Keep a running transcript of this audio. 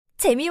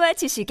재미와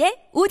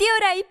지식의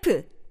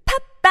오디오라이프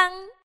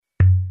팝빵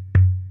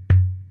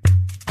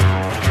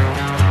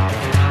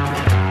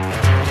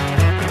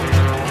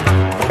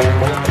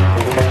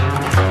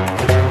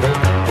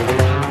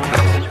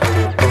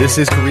This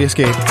is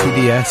KoreaScape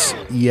TBS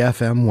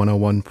EFM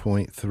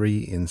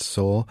 101.3 in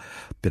Seoul.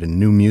 Bit of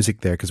new music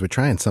there because we're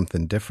trying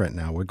something different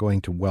now. We're going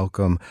to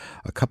welcome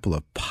a couple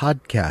of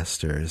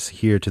podcasters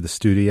here to the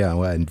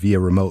studio and via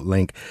remote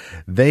link.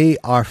 They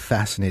are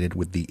fascinated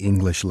with the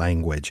English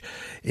language.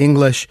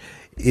 English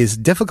is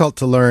difficult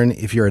to learn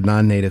if you're a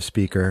non-native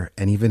speaker,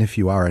 and even if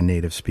you are a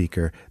native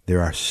speaker,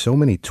 there are so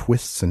many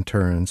twists and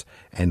turns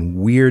and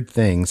weird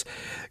things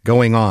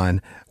going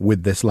on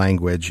with this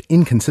language,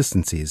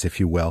 inconsistencies, if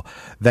you will,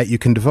 that you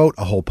can devote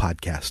a whole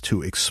podcast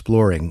to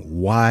exploring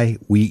why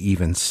we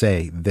even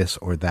say this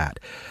or that.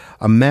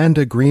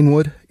 Amanda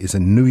Greenwood is a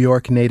New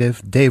York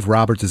native. Dave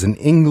Roberts is an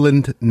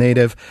England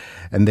native,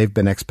 and they've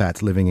been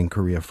expats living in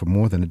Korea for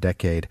more than a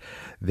decade.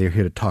 They're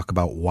here to talk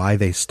about why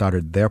they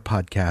started their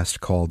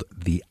podcast called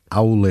The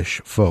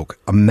Owlish Folk.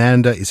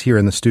 Amanda is here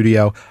in the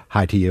studio.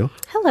 Hi to you.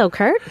 Hello,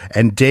 Kurt.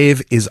 And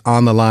Dave is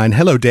on the line.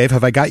 Hello, Dave.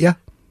 Have I got you?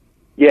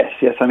 Yes,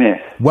 I'm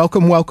here.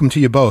 Welcome to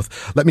you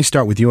both. Let me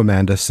start with you,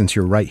 Amanda, since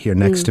you're right here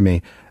next to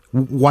me.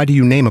 Why do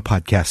you name a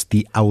podcast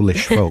The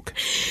Owlish Folk?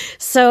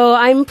 So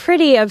I'm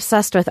pretty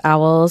obsessed with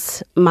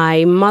owls.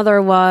 My mother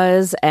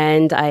was,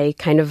 and I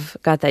kind of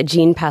got that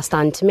gene passed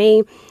on to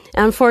me.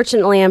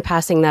 Unfortunately, I'm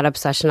passing that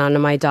obsession on to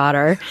my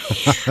daughter.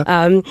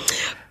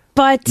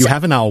 But you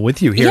have an owl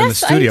with you here in the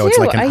studio. It's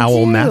like an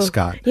owl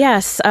mascot.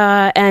 Yes,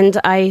 and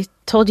I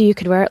told you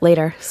could wear it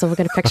later, so we'll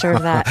get a picture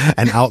of that.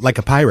 An owl like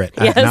a pirate,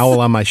 yes. An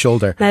owl on my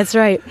shoulder. That's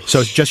right. So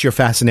it's just your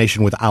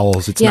fascination with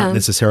owls. It's not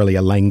necessarily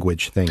a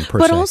language thing per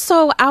se. But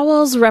also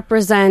owls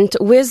represent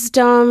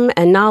wisdom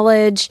and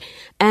knowledge,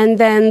 and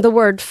then the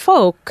word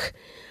folk,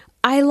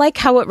 I like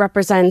how it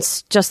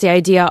represents just the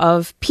idea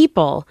of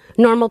people,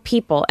 normal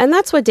people. And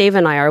that's what Dave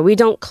and I are. We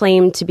don't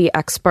claim to be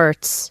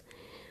experts.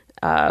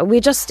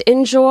 We just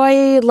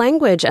enjoy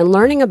language and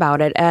learning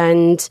about it,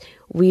 and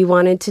we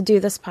wanted to do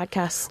this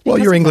podcast. Well,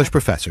 you're English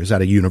professors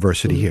at a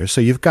university here,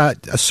 so you've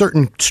got a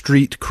certain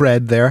street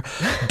cred there.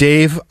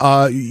 Dave,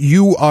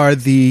 you are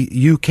the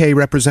UK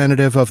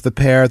representative of the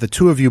pair. The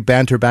two of you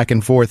banter back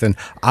and forth and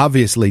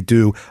obviously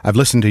I've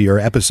listened to your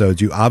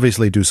episodes, you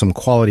obviously do some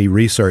quality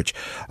research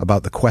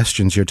about the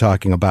questions you're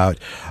talking about.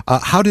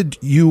 How did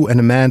you and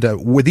Amanda,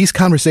 were these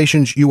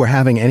conversations you were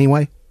having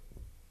anyway?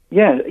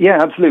 Yeah,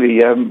 absolutely.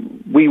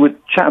 We would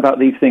chat about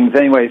these things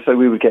anyway, so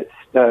we would get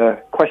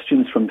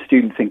questions from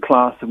students in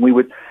class, and we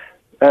would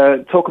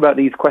talk about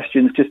these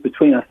questions just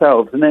between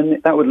ourselves, and then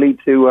that would lead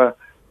to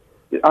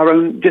our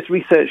own just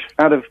research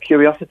out of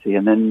curiosity.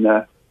 And then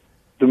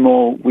the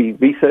more we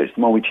researched,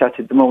 the more we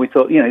chatted, the more we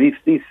thought,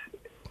 these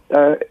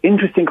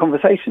interesting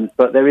conversations,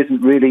 but there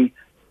isn't really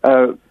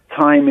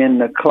time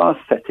in a class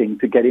setting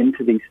to get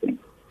into these things.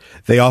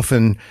 They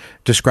often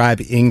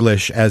describe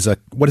English as a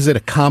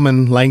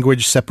common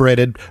language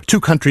separated,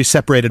 two countries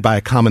separated by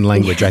a common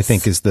language, yes. I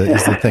think is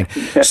the thing.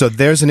 So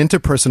there's an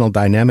interpersonal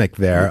dynamic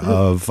there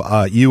of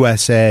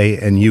USA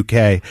and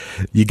UK.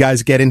 You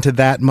guys get into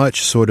that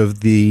much, sort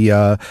of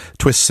the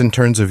twists and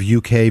turns of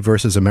UK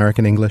versus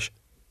American English?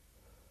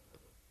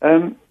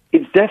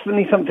 It's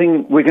definitely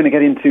something we're going to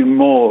get into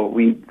more.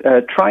 We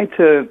try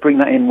to bring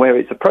that in where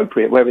it's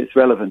appropriate, where it's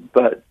relevant,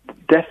 but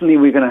definitely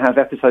we're going to have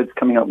episodes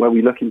coming up where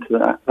we look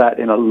into that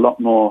in a lot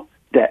more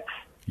depth.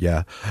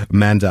 Yeah.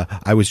 Amanda,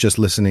 I was just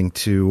listening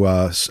to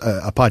a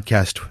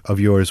podcast of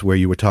yours where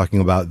you were talking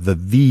about the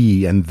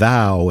thee and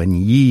thou and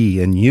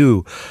ye and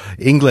you.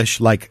 English,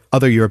 like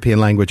other European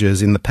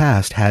languages in the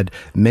past, had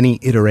many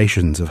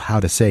iterations of how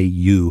to say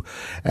you.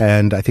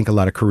 And I think a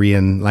lot of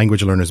Korean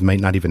language learners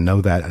might not even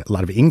know that. A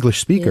lot of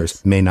English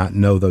speakers may not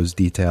know those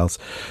details.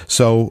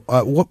 So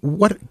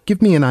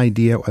give me an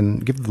idea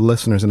and give the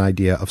listeners an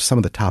idea of some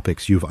of the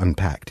topics you've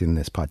unpacked in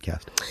this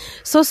podcast.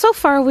 So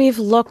far we've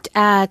looked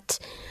at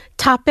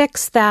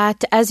topics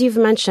that, as you've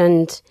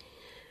mentioned,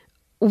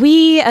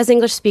 we as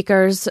English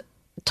speakers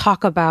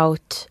talk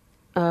about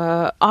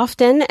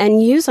often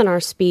and use in our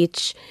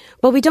speech,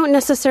 but we don't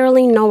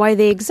necessarily know why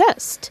they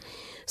exist,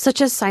 such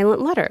as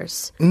silent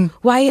letters.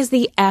 Why is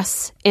the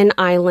S in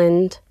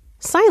island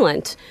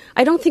silent?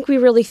 I don't think we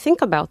really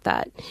think about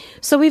that.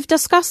 So we've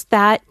discussed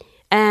that,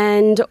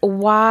 and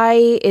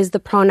why is the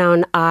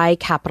pronoun I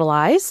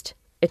capitalized?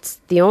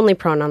 It's the only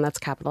pronoun that's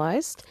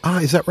capitalized.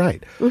 Is that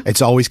right?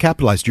 It's always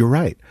capitalized. You're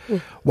right.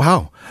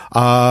 Wow.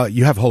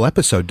 You have a whole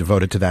episode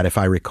devoted to that, if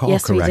I recall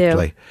correctly.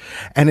 We do.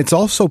 And it's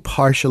also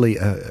partially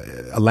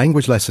a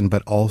language lesson,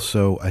 but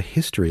also a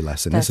history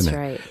lesson, isn't it?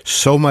 That's right.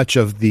 So much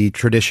of the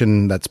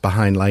tradition that's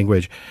behind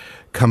language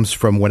comes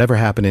from whatever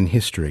happened in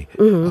history.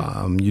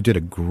 You did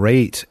a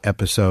great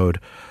episode.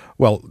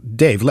 Well,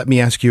 Dave, let me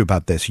ask you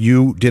about this.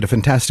 You did a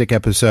fantastic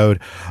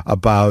episode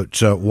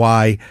about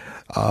why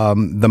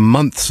the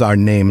months are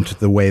named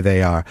the way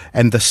they are.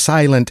 And the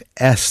silent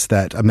S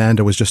that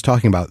Amanda was just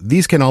talking about,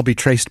 these can all be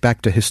traced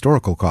back to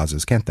historical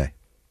causes, can't they?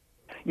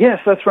 Yes,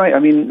 that's right. I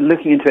mean,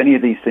 looking into any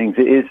of these things,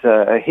 it is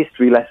a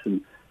history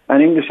lesson.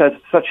 And English has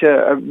such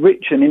a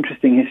rich and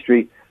interesting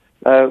history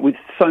with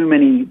so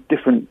many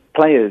different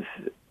players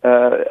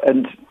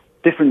and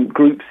different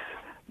groups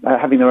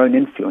having their own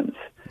influence.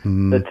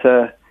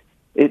 That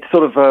it's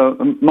sort of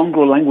a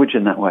mongrel language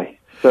in that way.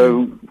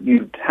 So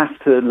you have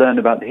to learn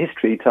about the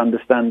history to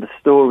understand the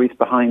stories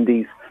behind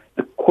the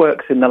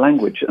quirks in the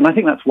language. And I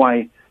think that's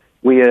why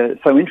we are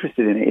so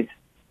interested in it. It's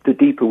the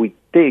deeper we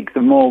dig,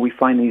 the more we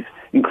find these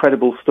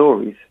incredible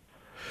stories,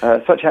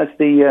 such as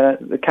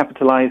the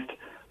capitalized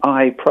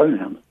I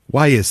pronoun.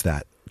 Why is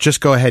that?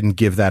 Just go ahead and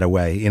give that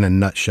away in a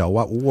nutshell.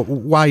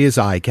 Why is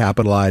I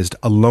capitalized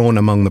alone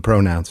among the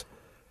pronouns?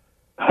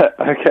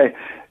 Okay.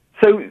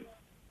 So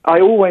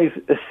I always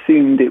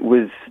assumed it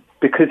was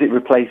because it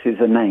replaces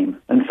a name.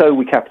 And so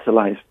we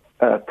capitalize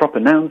proper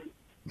nouns,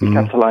 we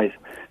capitalize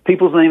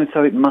people's names,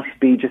 so it must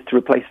be just to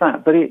replace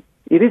that. But it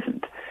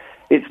isn't.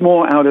 It's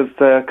more out of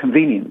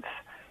convenience.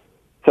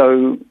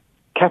 So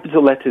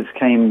capital letters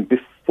came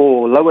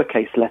before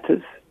lowercase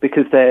letters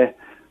because they're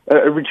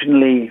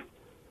originally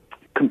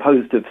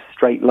composed of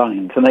straight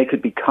lines, and they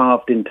could be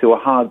carved into a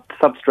hard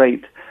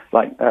substrate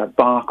like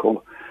bark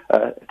or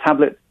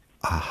tablet.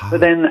 But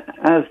then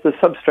as the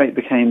substrate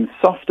became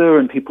softer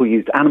and people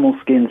used animal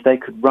skins, they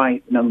could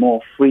write in a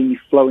more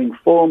free-flowing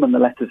form, and the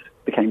letters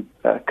became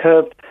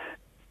curved,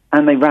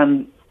 and they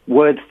ran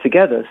words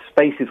together.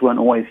 Spaces weren't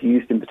always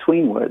used in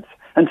between words.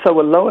 And so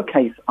a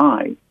lowercase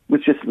I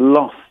was just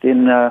lost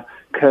in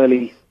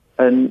curly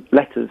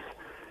letters.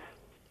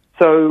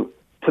 So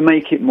to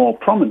make it more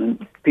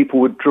prominent, people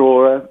would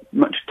draw a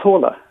much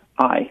taller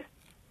I.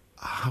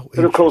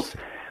 But of course,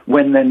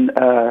 when then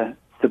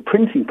the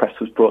printing press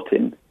was brought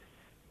in,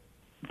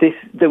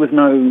 there was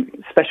no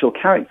special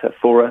character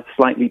for a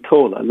slightly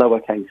taller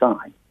lowercase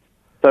I.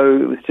 So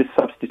it was just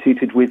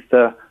substituted with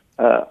the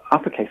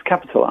uppercase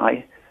capital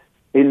I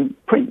in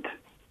print.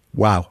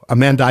 Wow.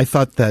 Amanda, I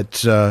thought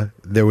that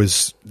there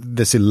was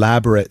this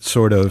elaborate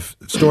sort of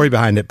story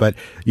behind it, but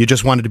you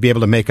just wanted to be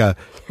able to make a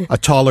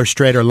taller,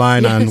 straighter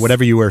line on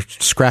whatever you were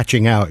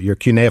scratching out, your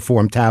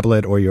cuneiform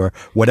tablet or your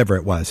whatever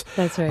it was.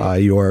 That's right.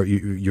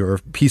 Your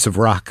piece of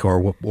rock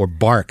or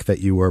bark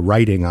that you were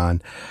writing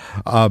on.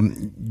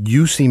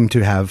 You seem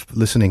to have,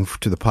 listening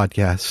to the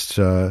podcast,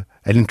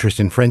 an interest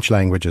in French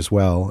language as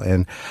well.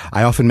 And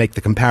I often make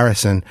the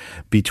comparison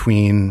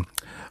between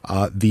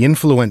the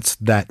influence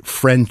that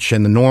French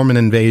and the Norman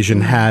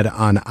invasion had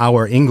on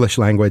our English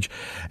language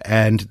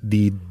and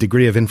the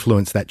degree of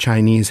influence that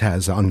Chinese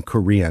has on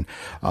Korean.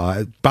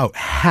 About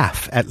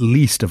half, at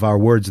least, of our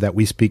words that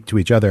we speak to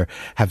each other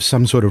have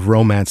some sort of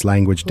Romance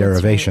language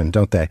derivation,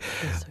 don't they?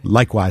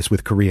 Likewise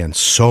with Korean,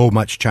 so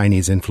much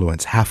Chinese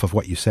influence, half of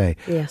what you say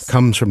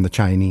comes from the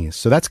Chinese.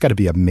 So that's got to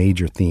be a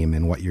major theme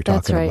in what you're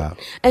talking about.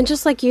 And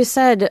just like you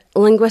said,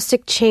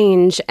 linguistic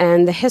change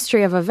and the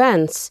history of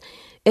events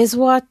is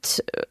what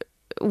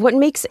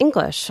makes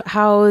English,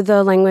 how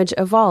the language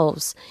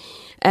evolves.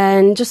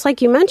 And just like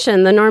you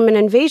mentioned, the Norman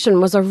invasion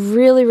was a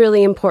really,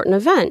 really important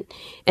event.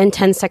 In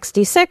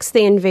 1066,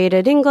 they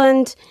invaded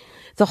England.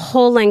 The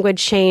whole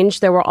language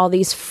changed. There were all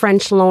these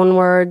French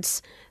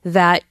loanwords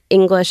that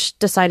English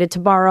decided to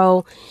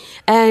borrow.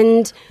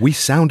 And we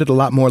sounded a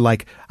lot more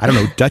like, I don't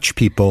know, Dutch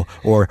people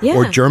or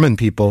German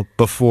people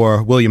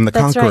before William the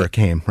Conqueror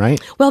came, right?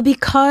 Well,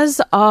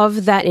 because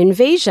of that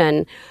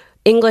invasion,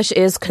 English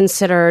is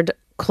considered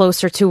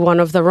closer to one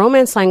of the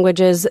Romance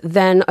languages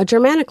than a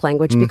Germanic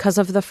language because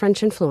of the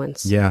French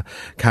influence. Yeah,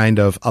 kind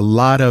of a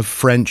lot of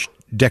French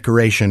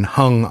decoration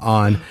hung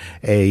on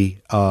a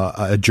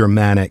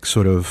Germanic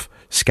sort of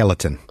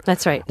skeleton.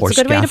 That's right. It's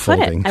a good way to put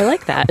it. I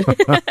like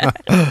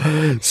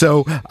that.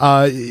 So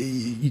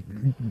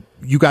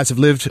you guys have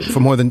lived for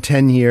more than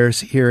 10 years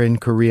here in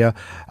Korea.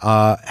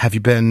 Have you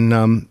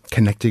been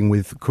connecting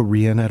with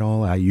Korean at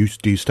all?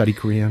 Do you study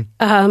Korean?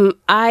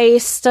 I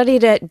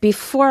studied it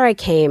before I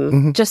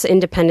came, just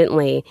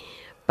independently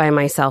by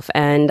myself.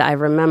 And I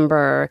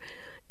remember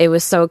it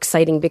was so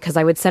exciting because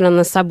I would sit on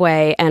the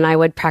subway and I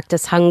would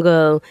practice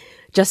Hangul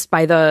just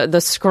by the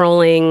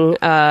scrolling,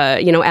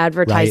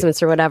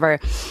 advertisements or whatever.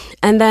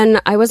 And then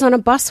I was on a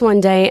bus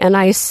one day and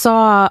I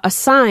saw a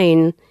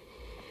sign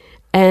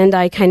and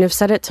I kind of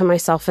said it to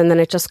myself and then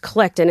it just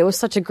clicked. And it was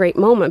such a great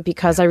moment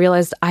because I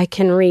realized I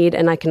can read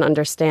and I can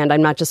understand.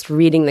 I'm not just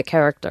reading the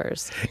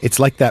characters. It's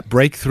like that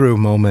breakthrough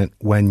moment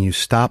when you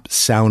stop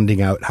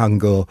sounding out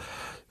Hangul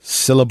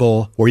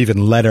syllable or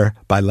even letter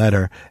by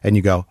letter and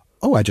you go,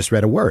 oh, I just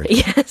read a word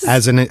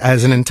as an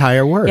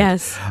entire word.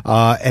 Yes.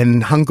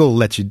 And Hangul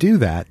lets you do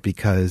that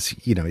because,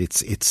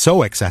 it's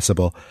so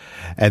accessible.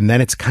 And then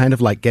it's kind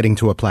of like getting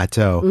to a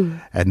plateau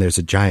and there's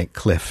a giant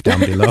cliff down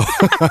below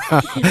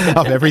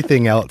of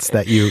everything else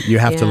that you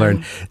have to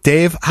learn.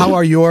 Dave, how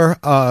are your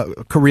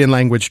Korean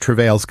language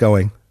travails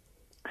going?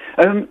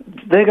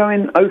 They're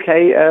going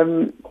okay.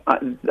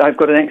 I've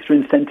got an extra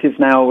incentive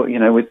now,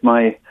 with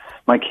my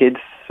kids.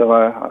 So,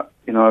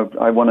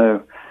 I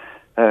want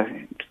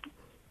to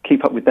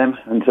keep up with them.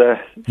 And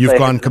you've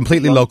gone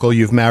completely local.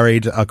 You've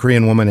married a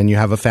Korean woman and you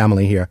have a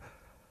family here.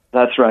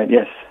 That's right,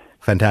 yes.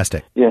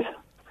 Fantastic. Yes.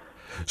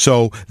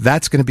 So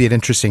that's going to be an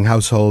interesting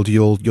household.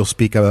 You'll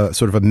speak a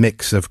sort of a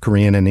mix of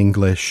Korean and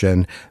English,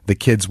 and the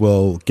kids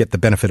will get the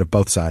benefit of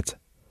both sides.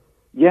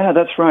 Yeah,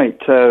 that's right.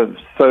 So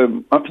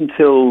up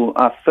until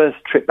our first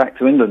trip back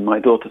to England, my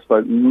daughter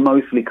spoke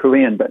mostly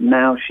Korean, but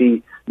now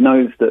she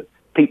knows that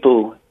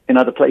people in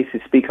other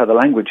places speak other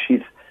language.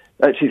 She's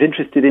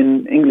interested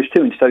in English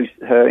too, and so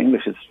her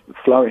English has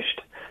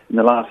flourished in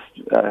the last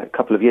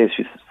couple of years.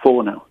 She's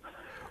 4 now.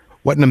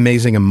 What an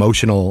amazing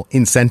emotional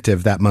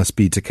incentive that must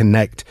be to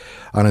connect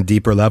on a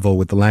deeper level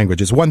with the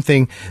language. It's one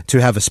thing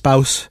to have a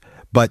spouse,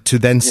 but to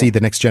then see the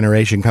next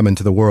generation come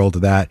into the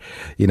world that,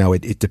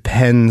 it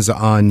depends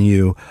on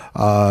you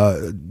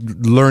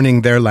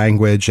learning their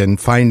language and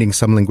finding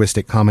some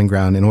linguistic common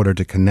ground in order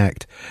to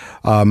connect.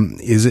 Are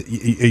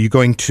you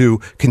going to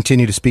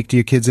continue to speak to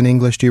your kids in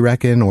English, do you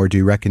reckon, or do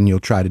you reckon you'll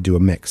try to do a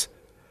mix?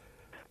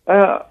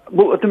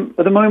 Well, at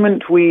the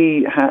moment,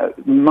 we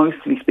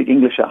mostly speak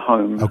English at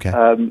home. Okay.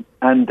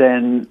 And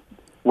then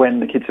when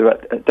the kids are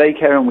at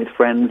daycare and with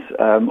friends,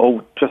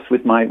 or just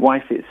with my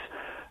wife, it's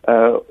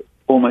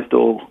almost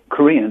all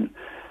Korean.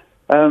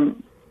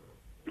 And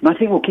I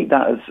think we'll keep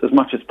that as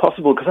much as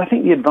possible, because I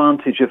think the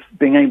advantage of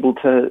being able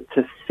to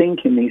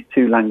think in these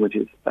two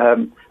languages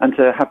and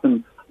to have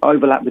them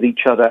overlap with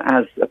each other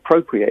as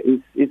appropriate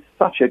is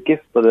such a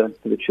gift for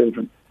the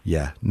children.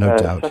 Yeah, no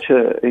doubt. Such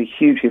a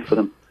huge gift for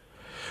them.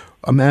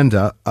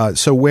 Amanda,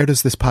 so where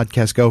does this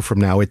podcast go from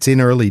now? It's in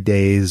early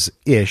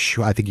days-ish.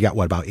 I think you got,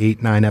 about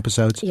 8, 9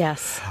 episodes?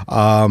 Yes.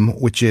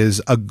 Which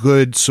is a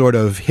good sort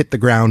of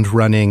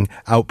hit-the-ground-running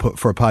output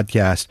for a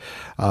podcast.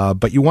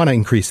 But you want to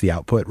increase the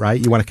output,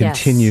 right? You want to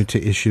continue to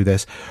issue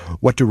this.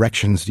 What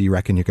directions do you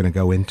reckon you're going to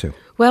go into?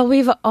 Well,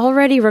 we've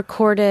already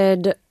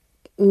recorded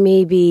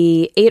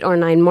maybe 8 or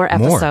 9 more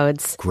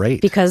episodes.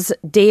 Great. Because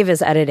Dave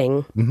is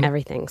editing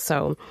everything.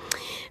 So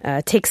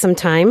it takes some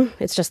time.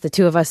 It's just the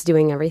two of us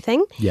doing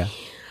everything. Yeah.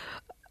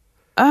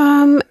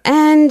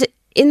 And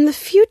in the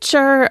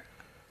future,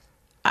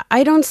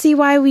 I don't see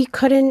why we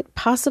couldn't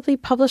possibly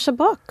publish a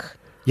book.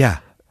 Yeah.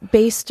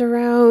 Based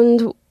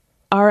around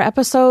our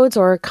episodes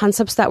or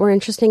concepts that we're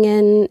interested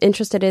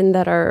in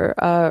that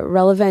are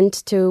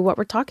relevant to what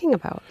we're talking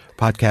about.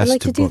 Podcast I'd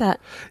like to do book. that.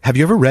 Have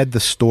you ever read The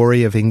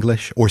Story of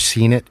English or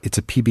seen it? It's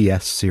a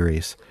PBS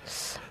series.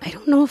 I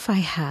don't know if I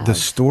have. The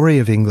Story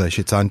of English.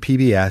 It's on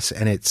PBS,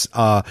 and it's,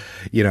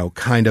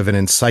 kind of an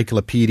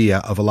encyclopedia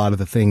of a lot of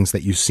the things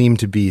that you seem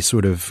to be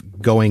sort of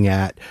going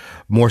at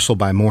morsel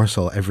by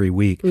morsel every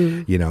week.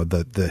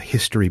 The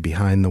history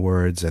behind the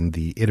words and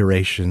the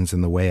iterations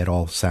and the way it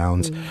all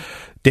sounds.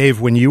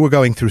 Dave, when you were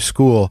going through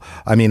school,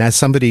 as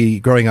somebody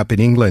growing up in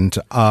England,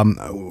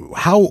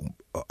 how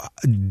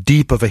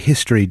deep of a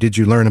history did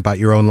you learn about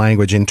your own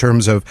language in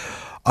terms of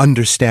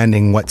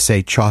understanding what,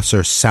 say,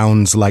 Chaucer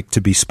sounds like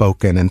to be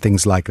spoken and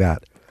things like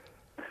that?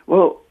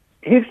 Well,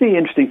 here's the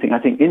interesting thing. I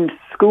think in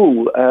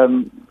school,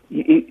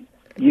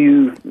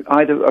 you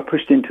either are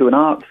pushed into an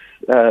arts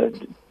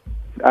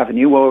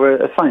avenue or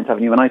a science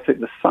avenue, and I took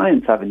the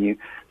science avenue.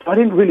 So I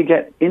didn't really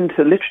get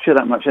into literature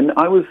that much, and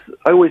I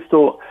always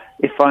thought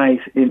if I'm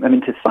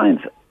into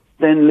science,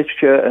 then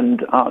literature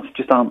and arts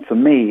just aren't for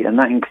me, and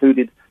that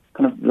included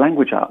kind of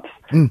language arts.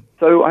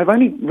 So I've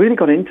only really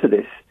got into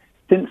this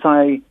since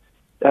I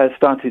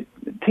started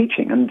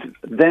teaching, and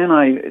then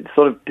I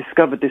sort of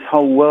discovered this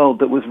whole world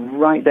that was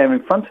right there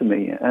in front of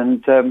me.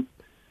 And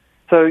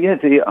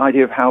the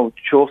idea of how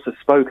Chaucer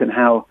spoke and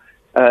how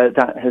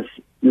that has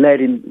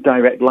led in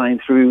direct line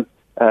through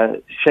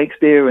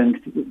Shakespeare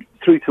and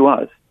through to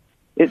us.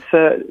 It's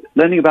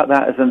learning about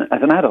that as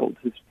an adult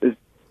has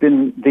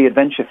been the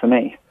adventure for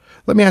me.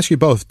 Let me ask you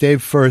both.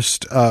 Dave,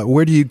 first,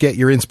 where do you get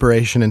your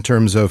inspiration in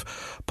terms of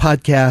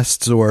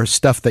podcasts or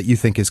stuff that you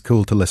think is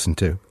cool to listen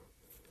to?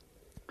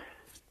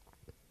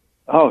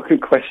 Oh,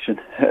 good question.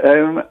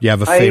 You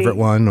have a favorite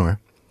one, or?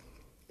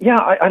 Yeah,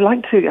 I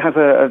like to have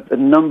a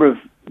number of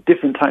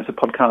different types of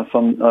podcasts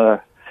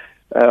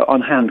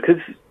on hand,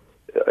 because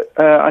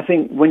I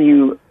think when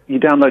you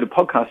download a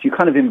podcast, you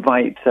kind of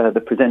invite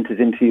the presenters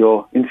into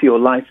your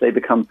life. They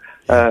become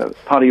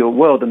part of your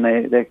world, and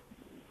they're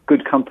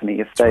good company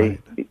if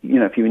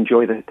if you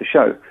enjoy the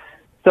show.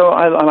 So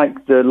I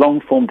like the long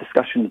form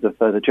discussions of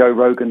the Joe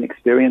Rogan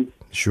Experience.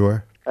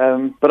 Sure.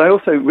 But I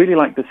also really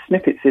like the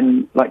snippets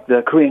in like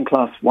the Korean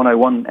Class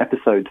 101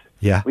 episodes.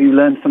 Yeah. Where you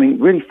learn something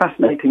really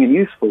fascinating and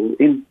useful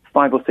in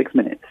 5 or 6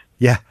 minutes.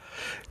 Yeah.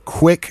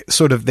 Quick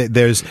sort of,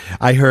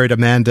 I heard,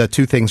 Amanda,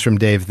 2 things from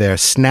Dave there.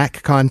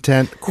 Snack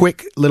content,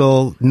 quick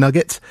little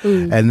nuggets,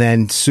 and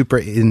then super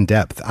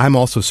in-depth. I'm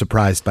also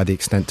surprised by the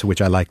extent to which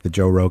I like the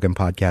Joe Rogan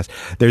podcast.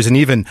 There's an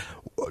even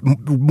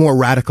more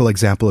radical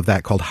example of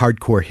that called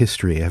Hardcore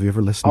History. Have you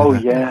ever listened to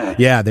that? Oh, yeah.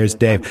 Yeah, there's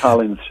Dave.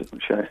 Colin's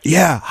show.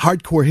 Yeah,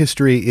 Hardcore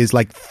History is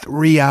like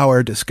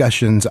 3-hour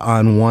discussions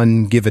on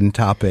one given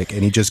topic,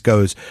 and he just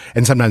goes,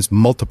 and sometimes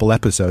multiple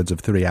episodes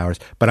of 3 hours.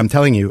 But I'm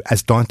telling you,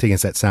 as daunting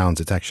as that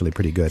sounds, it's actually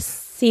pretty good.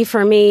 See,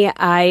 for me,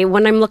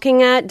 when I'm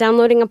looking at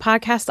downloading a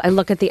podcast, I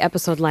look at the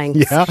episode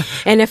length. Yeah.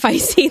 And if I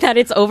see that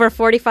it's over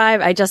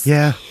 45, I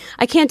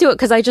can't do it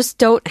because I just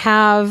don't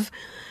have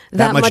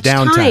that much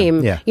downtime.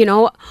 time. Yeah. You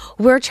know,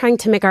 we're trying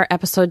to make our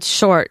episodes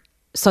short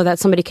so that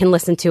somebody can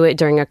listen to it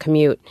during a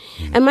commute.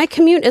 And my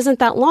commute isn't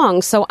that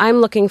long, so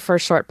I'm looking for a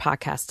short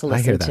podcast to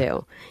I hear listen that.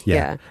 to.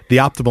 Yeah. The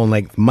optimal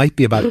length might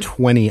be about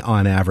 20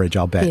 on average,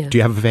 I'll bet. Yeah. Do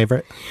you have a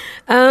favorite?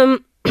 I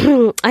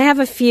have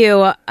a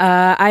few.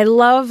 I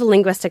love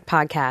linguistic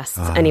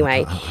podcasts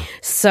anyway.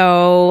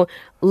 So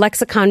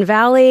Lexicon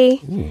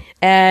Valley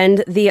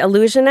and The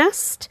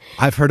Illusionist.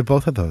 I've heard of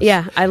both of those.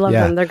 Yeah, I love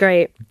them. They're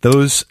great.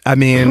 Those, I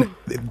mean,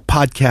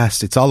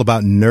 podcasts, it's all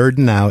about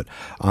nerding out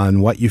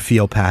on what you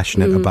feel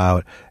passionate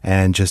about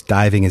and just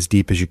diving as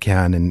deep as you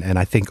can. And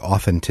I think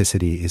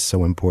authenticity is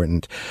so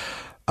important.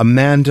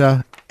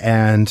 Amanda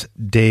and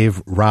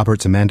Dave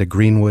Roberts, Amanda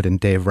Greenwood and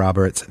Dave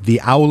Roberts, the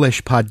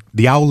Owlish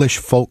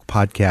Folk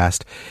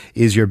podcast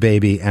is your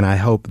baby, and I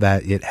hope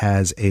that it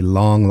has a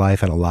long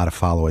life and a lot of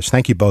followers.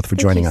 Thank you both for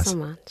joining us. Thank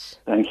you so much.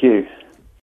 Thank you.